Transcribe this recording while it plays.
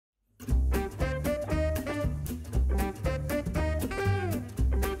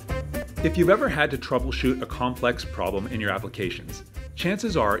If you've ever had to troubleshoot a complex problem in your applications,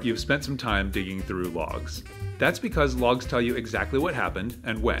 chances are you've spent some time digging through logs. That's because logs tell you exactly what happened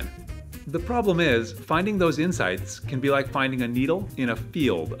and when. The problem is, finding those insights can be like finding a needle in a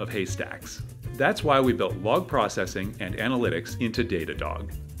field of haystacks. That's why we built log processing and analytics into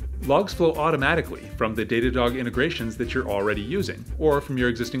Datadog. Logs flow automatically from the Datadog integrations that you're already using, or from your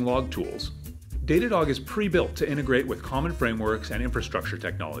existing log tools. Datadog is pre-built to integrate with common frameworks and infrastructure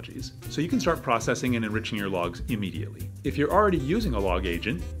technologies, so you can start processing and enriching your logs immediately. If you're already using a log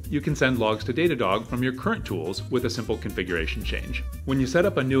agent, you can send logs to Datadog from your current tools with a simple configuration change. When you set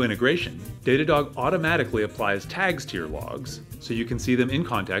up a new integration, Datadog automatically applies tags to your logs, so you can see them in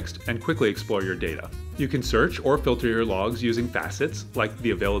context and quickly explore your data. You can search or filter your logs using facets like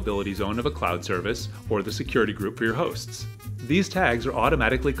the availability zone of a cloud service or the security group for your hosts. These tags are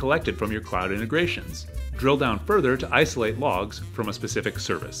automatically collected from your cloud integrations. Drill down further to isolate logs from a specific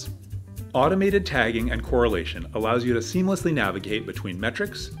service. Automated tagging and correlation allows you to seamlessly navigate between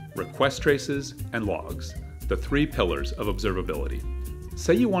metrics, request traces, and logs, the three pillars of observability.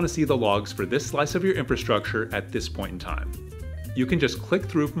 Say you want to see the logs for this slice of your infrastructure at this point in time. You can just click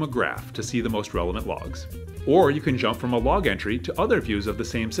through from a graph to see the most relevant logs. Or you can jump from a log entry to other views of the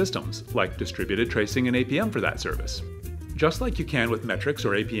same systems, like distributed tracing and APM for that service. Just like you can with metrics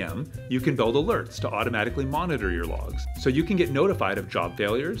or APM, you can build alerts to automatically monitor your logs, so you can get notified of job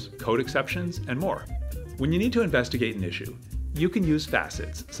failures, code exceptions, and more. When you need to investigate an issue, you can use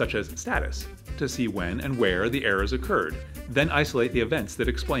facets, such as status, to see when and where the errors occurred, then isolate the events that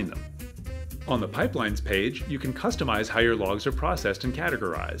explain them. On the Pipelines page, you can customize how your logs are processed and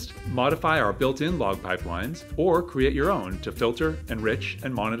categorized, modify our built-in log pipelines, or create your own to filter, enrich,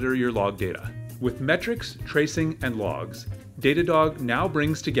 and monitor your log data. With metrics, tracing, and logs, Datadog now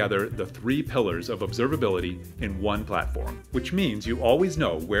brings together the three pillars of observability in one platform, which means you always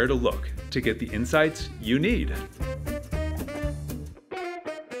know where to look to get the insights you need.